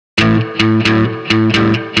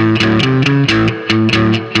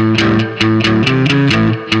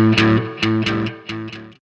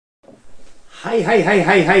はいはい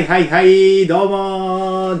はいはいはいはい、どう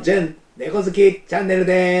もー、ジェン猫好きチャンネル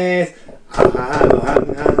でーす。はははのはんはん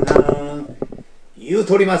はん言う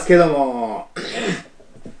とりますけども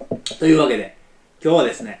というわけで今日は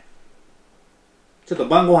ですね、ちょっと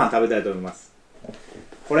晩ご飯食べたいと思います。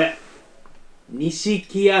これ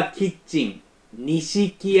錦屋キッチン、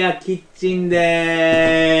錦屋キッチン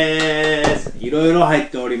でーす。いろいろ入っ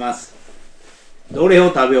ております。どれを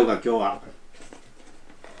食べようか今日は。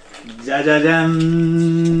じゃじゃじゃ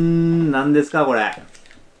ん。何ですかこれ。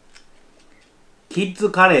キッ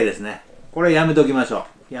ズカレーですね。これやめときましょ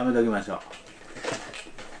う。やめときましょう。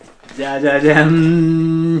じゃじゃじゃ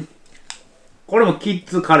ん。これもキッ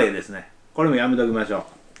ズカレーですね。これもやめときましょ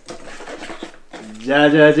う。じ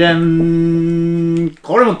ゃじゃじゃん。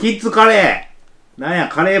これもキッズカレー。なんや、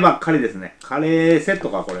カレーばっかりですね。カレーセット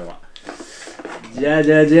か、これは。じゃ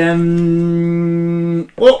じゃじゃん。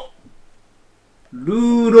お、ル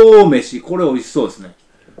ーロー飯。これ美味しそうですね。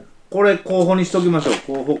これ候補にしときましょう。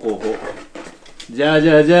候補候補。じゃ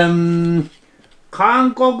じゃじゃん。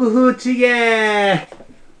韓国風チゲ。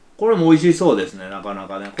これも美味しそうですね。なかな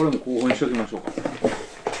かね。これも候補にしときましょうか。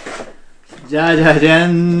じゃじゃじゃ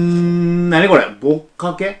ん。なにこれ、ぼっ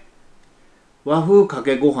かけ和風か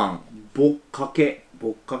けご飯。ぼっかけ。ぼ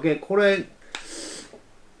っかけ。これ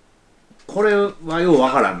はよう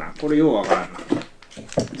わからんな。これようわからんな。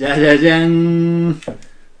じゃじゃじゃん。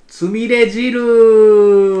つみれ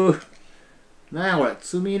汁。なんやこれ。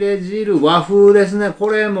つみれ汁。和風ですね。こ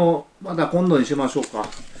れもまた今度にしましょうか。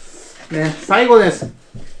ね、最後です。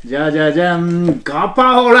じゃじゃじゃん。ガ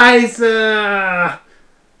パオライス。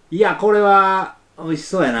いや、これは美味し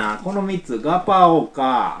そうやな。この3つ。ガパオ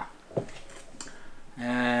か、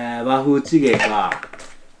和風チゲか、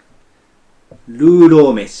ルー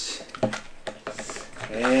ロー飯。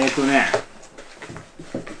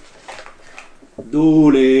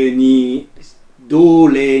どれ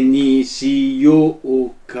にしよう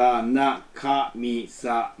かな、神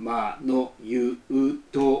様の言う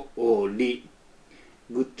とおり。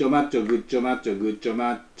グッチョマッチョ、グッチョマッチョ、グッチョ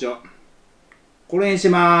マッチョ。これにし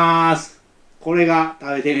まーす。これが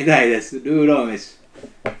食べてみたいです。ルーロー飯。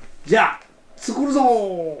じゃあ、作るぞ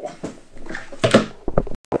ー。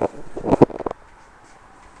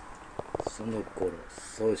その頃、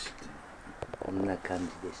葬式こんな感じ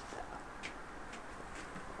でした。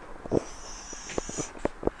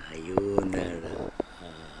さようなら。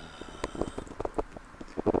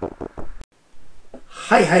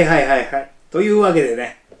はいはいはいはいはい。というわけで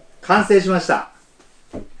ね、完成しました。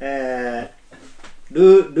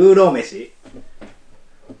ルーロー飯。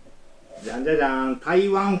じゃんじゃじゃん。台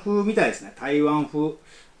湾風みたいですね。台湾風。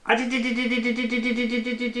あちちちちちちちちちち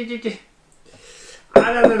ちちちち。あ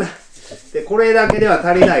ららら。で、これだけでは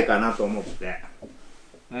足りないかなと思って、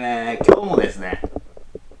今日もですね、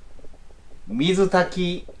水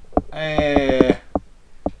炊き、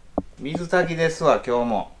水炊きですわ、今日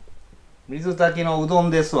も。水炊きのうど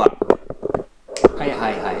んですわ。はいは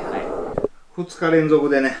いはいはい。2日連続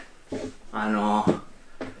でね、やり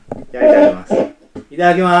たいと思います。いた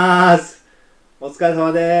だきまーす。お疲れ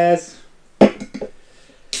様でーす。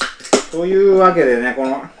というわけでね、こ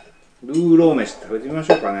のルーロー飯食べてみま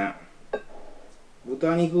しょうかね。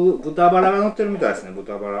豚バラが乗ってるみたいですね、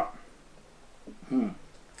豚バラ。うん。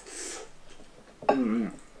うんう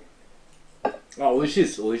ん。あ、美味しいっ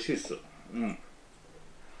す、美味しいっす。うん。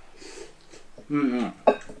うんうん。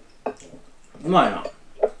うまいな。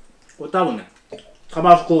これ多分ね、タ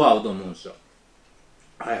バスコが合うと思うんですよ。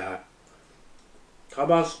はいはい。タ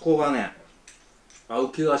バスコがね、合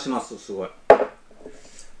う気がします、すごい。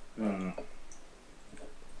うんうん。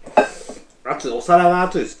熱い、お皿が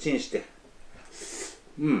熱いです、チンして。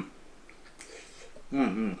うん。うんう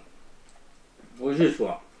ん。美味しいっす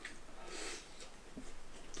わ。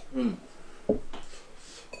うん。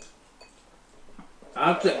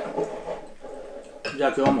熱い。じゃ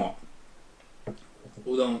あ今日も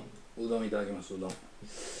うどんいただきます。う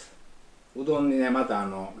どんにね、また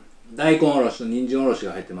大根おろしと人参おろし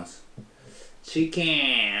が入ってます。チキン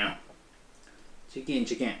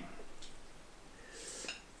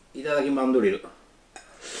いただきマンドリル。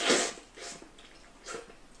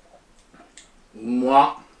う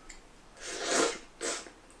まっ。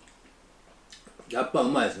やっぱう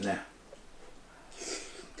まいですね。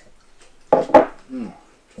うん。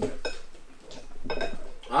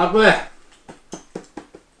熱い。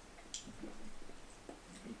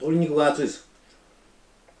鶏肉が熱いです。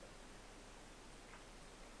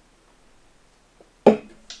今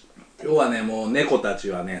日はね、もう猫たち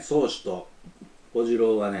はね、宗師と小次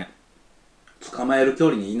郎がね、捕まえる距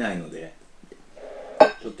離にいないので、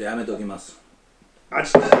ちょっとやめときます。あ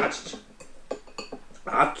ちちあちち。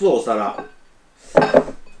熱いお皿。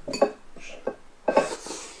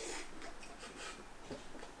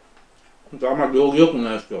あんまり行儀良く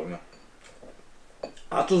ないですけどね。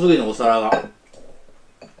熱すぎるお皿が。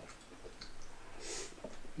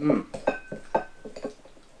うん。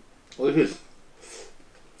美味しいです。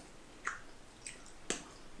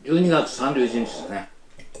12月31日ですね。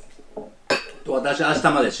私明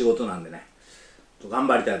日まで仕事なんでね、頑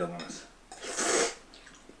張りたいと思います。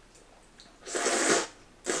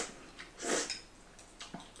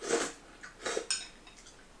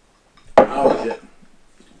あ、美味しい。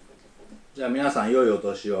じゃあ皆さん良いお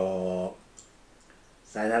年を。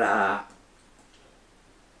さよなら。